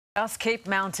Just keep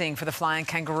mounting for the flying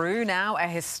kangaroo. Now a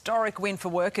historic win for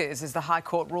workers as the High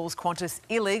Court rules Qantas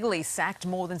illegally sacked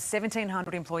more than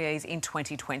 1,700 employees in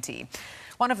 2020.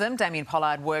 One of them, Damien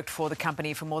Pollard, worked for the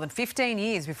company for more than 15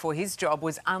 years before his job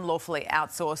was unlawfully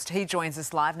outsourced. He joins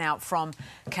us live now from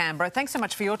Canberra. Thanks so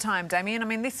much for your time, Damien. I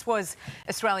mean, this was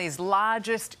Australia's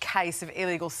largest case of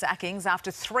illegal sackings. After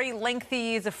 3 lengthy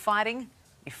years of fighting,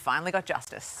 you finally got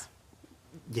justice.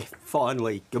 Yeah,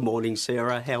 finally. Good morning,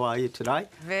 Sarah. How are you today?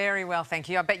 Very well, thank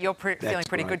you. I bet you're feeling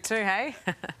pretty good too, hey?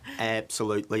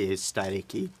 Absolutely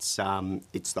ecstatic. It's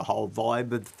the whole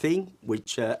vibe of the thing,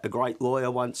 which a great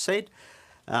lawyer once said.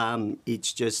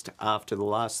 It's just after the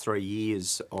last 3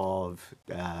 years of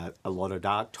a lot of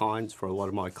dark times for a lot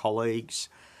of my colleagues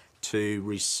to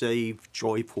receive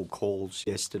joyful calls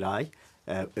yesterday.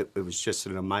 It was just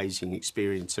an amazing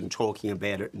experience, and talking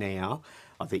about it now,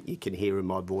 I think you can hear in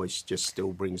my voice, just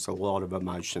still brings a lot of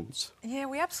emotions. Yeah,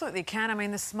 we absolutely can. I mean,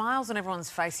 the smiles on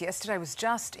everyone's face yesterday was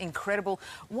just incredible.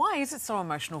 Why is it so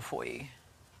emotional for you?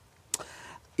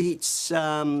 It's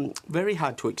very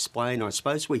hard to explain. I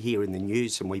suppose we hear in the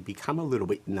news and we become a little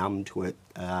bit numb to it,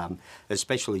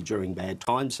 especially during bad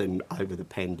times and over the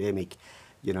pandemic.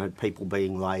 You know, people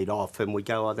being laid off, and we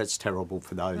go, oh, that's terrible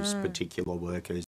for those particular workers.